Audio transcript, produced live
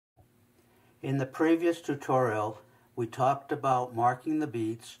In the previous tutorial, we talked about marking the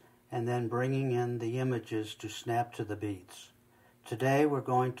beats and then bringing in the images to snap to the beats. Today we're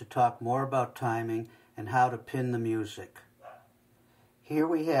going to talk more about timing and how to pin the music. Here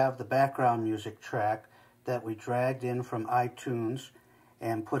we have the background music track that we dragged in from iTunes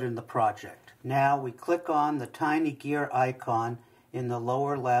and put in the project. Now we click on the tiny gear icon in the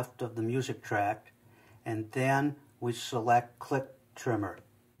lower left of the music track, and then we select Clip Trimmer.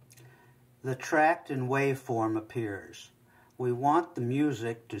 The tract in waveform appears. We want the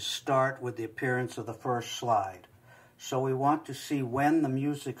music to start with the appearance of the first slide. So we want to see when the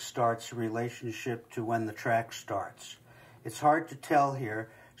music starts in relationship to when the track starts. It's hard to tell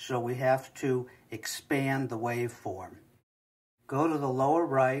here, so we have to expand the waveform. Go to the lower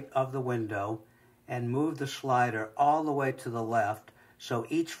right of the window and move the slider all the way to the left so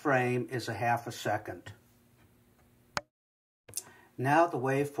each frame is a half a second. Now the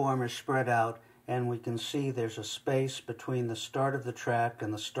waveform is spread out and we can see there's a space between the start of the track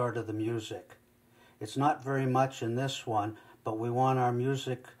and the start of the music. It's not very much in this one, but we want our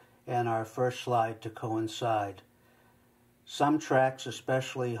music and our first slide to coincide. Some tracks,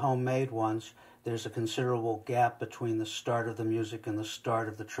 especially homemade ones, there's a considerable gap between the start of the music and the start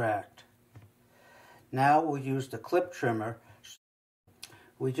of the track. Now we'll use the clip trimmer.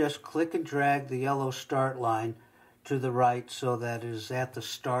 We just click and drag the yellow start line to the right so that it is at the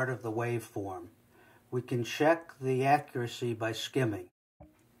start of the waveform. We can check the accuracy by skimming.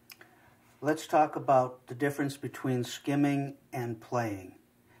 Let's talk about the difference between skimming and playing.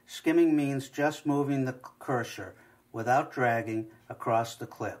 Skimming means just moving the cursor without dragging across the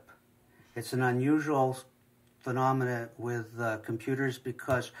clip. It's an unusual phenomenon with computers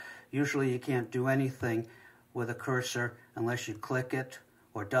because usually you can't do anything with a cursor unless you click it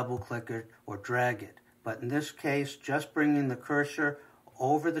or double click it or drag it. But in this case, just bringing the cursor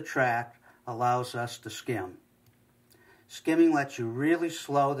over the track allows us to skim. Skimming lets you really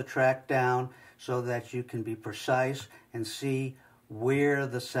slow the track down so that you can be precise and see where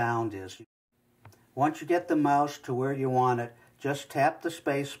the sound is. Once you get the mouse to where you want it, just tap the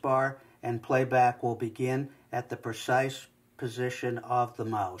space bar and playback will begin at the precise position of the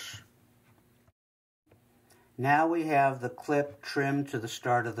mouse. Now we have the clip trimmed to the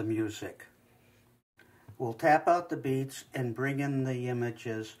start of the music. We'll tap out the beats and bring in the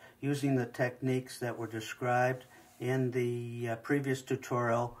images using the techniques that were described in the previous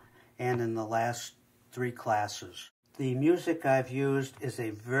tutorial and in the last 3 classes. The music I've used is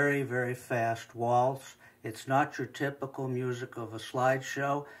a very, very fast waltz. It's not your typical music of a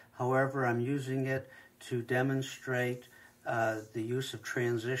slideshow. However, I'm using it to demonstrate the use of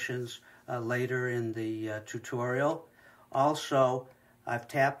transitions later in the tutorial. Also, I've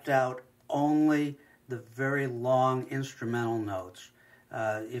tapped out only the very long instrumental notes.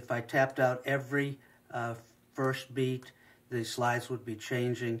 If I tapped out every first beat, the slides would be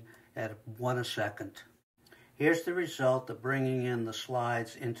changing at 1 a second. Here's the result of bringing in the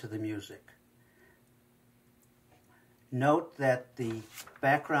slides into the music. Note that the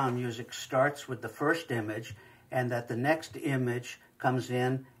background music starts with the first image and that the next image comes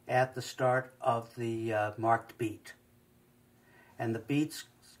in at the start of the marked beat. And the beats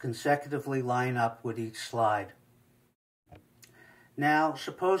consecutively line up with each slide. Now,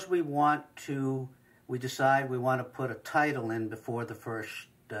 suppose we decide we want to put a title in before the first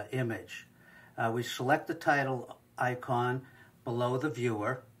image. We select the title icon below the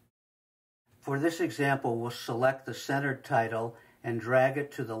viewer. For this example, we'll select the centered title and drag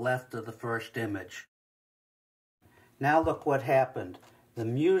it to the left of the first image. Now look what happened. The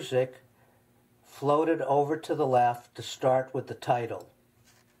music floated over to the left to start with the title.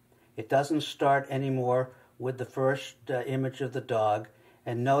 It doesn't start anymore with the first image of the dog,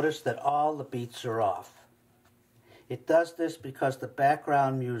 and notice that all the beats are off. It does this because the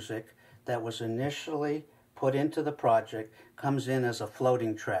background music that was initially put into the project comes in as a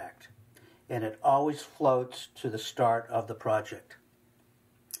floating track, and it always floats to the start of the project.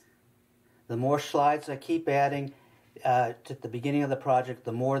 The more slides I keep adding to the beginning of the project,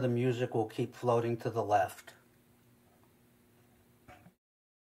 the more the music will keep floating to the left.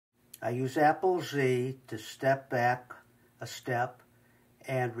 I use Apple Z to step back a step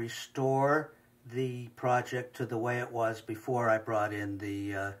and restore the project to the way it was before I brought in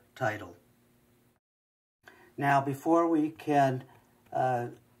the title. Now, before we can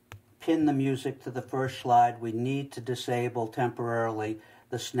pin the music to the first slide, we need to disable temporarily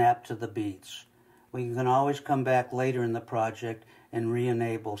the snap to the beats. We can always come back later in the project and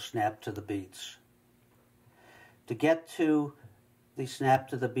re-enable snap to the beats. To get to the snap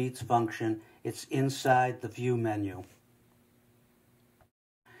to the beats function, it's inside the view menu.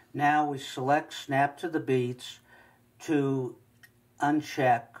 Now we select Snap to the Beats to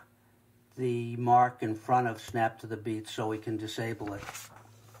uncheck the mark in front of Snap to the Beats so we can disable it.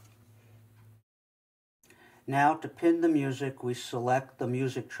 Now to pin the music, we select the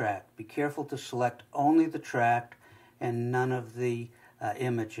music track. Be careful to select only the track and none of the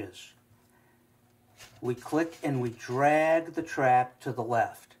images. We click and we drag the track to the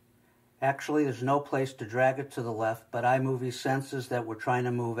left. Actually, there's no place to drag it to the left, but iMovie senses that we're trying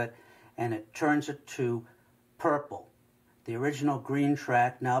to move it, and it turns it to purple. The original green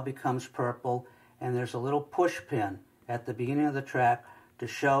track now becomes purple, and there's a little push pin at the beginning of the track to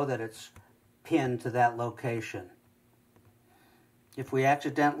show that it's pinned to that location. If we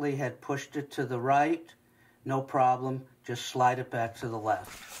accidentally had pushed it to the right, no problem, just slide it back to the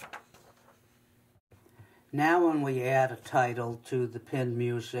left. Now when we add a title to the pinned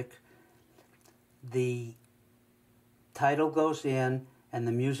music, the title goes in and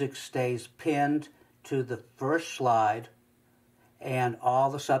the music stays pinned to the first slide, and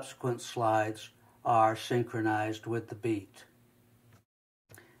all the subsequent slides are synchronized with the beat.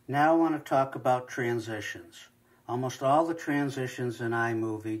 Now I want to talk about transitions. Almost all the transitions in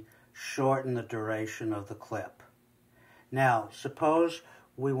iMovie shorten the duration of the clip. Now, suppose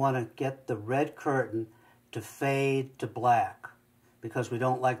we want to get the red curtain to fade to black, because we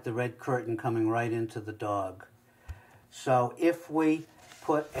don't like the red curtain coming right into the dog. So if we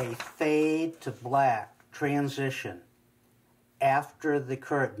put a fade to black transition after the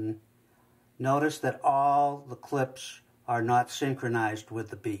curtain, notice that all the clips are not synchronized with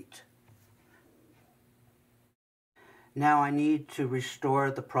the beat. Now I need to restore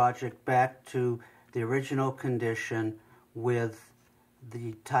the project back to the original condition with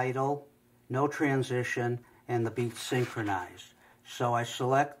the title, no transition, and the beat synchronized. So I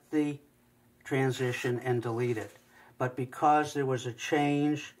select the transition and delete it. But because there was a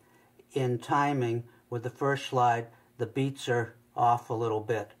change in timing with the first slide, the beats are off a little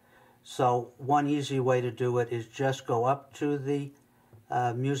bit. So one easy way to do it is just go up to the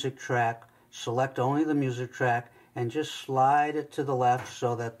music track, select only the music track, and just slide it to the left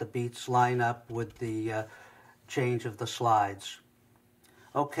so that the beats line up with the change of the slides.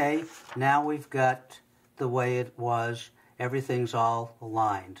 Okay, now we've got the way it was. Everything's all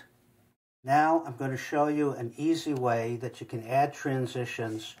aligned. Now I'm going to show you an easy way that you can add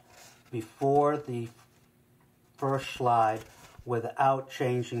transitions before the first slide without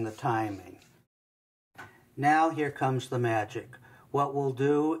changing the timing. Now here comes the magic. What we'll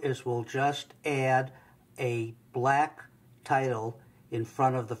do is we'll just add a black title in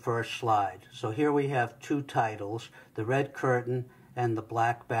front of the first slide. So here we have two titles, the red curtain and the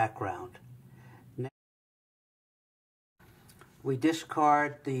black background. We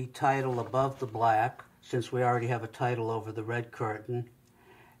discard the title above the black, since we already have a title over the red curtain.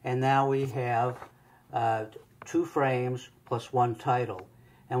 And now we have 2 frames plus 1 title.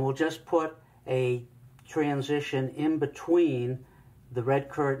 And we'll just put a transition in between the red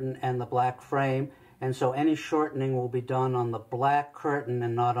curtain and the black frame. And so any shortening will be done on the black curtain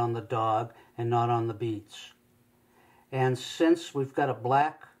and not on the dog and not on the beats. And since we've got a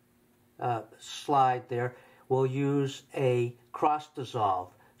black slide there, we'll use a cross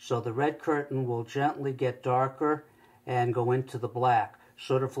dissolve. So the red curtain will gently get darker and go into the black,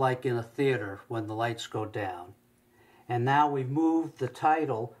 sort of like in a theater when the lights go down. And now we move the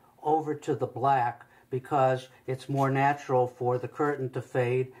title over to the black because it's more natural for the curtain to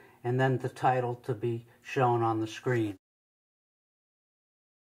fade and then the title to be shown on the screen.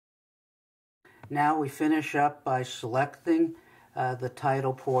 Now we finish up by selecting the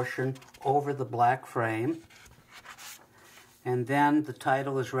title portion over the black frame, and then the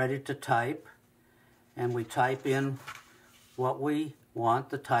title is ready to type, and we type in what we want,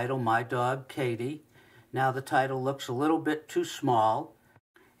 the title, My Dog Katie. Now the title looks a little bit too small,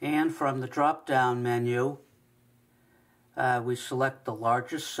 and from the drop-down menu we select the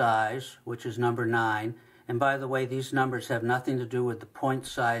largest size, which is number 9. And by the way, these numbers have nothing to do with the point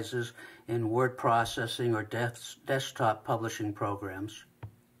sizes in word processing or desktop publishing programs.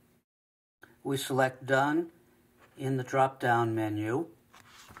 We select Done in the drop-down menu.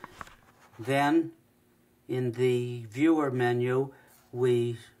 Then in the Viewer menu,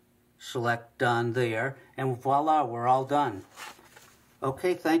 we select Done there, and voila, we're all done.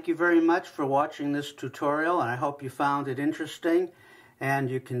 Okay, thank you very much for watching this tutorial, and I hope you found it interesting, and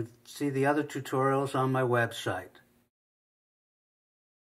you can see the other tutorials on my website.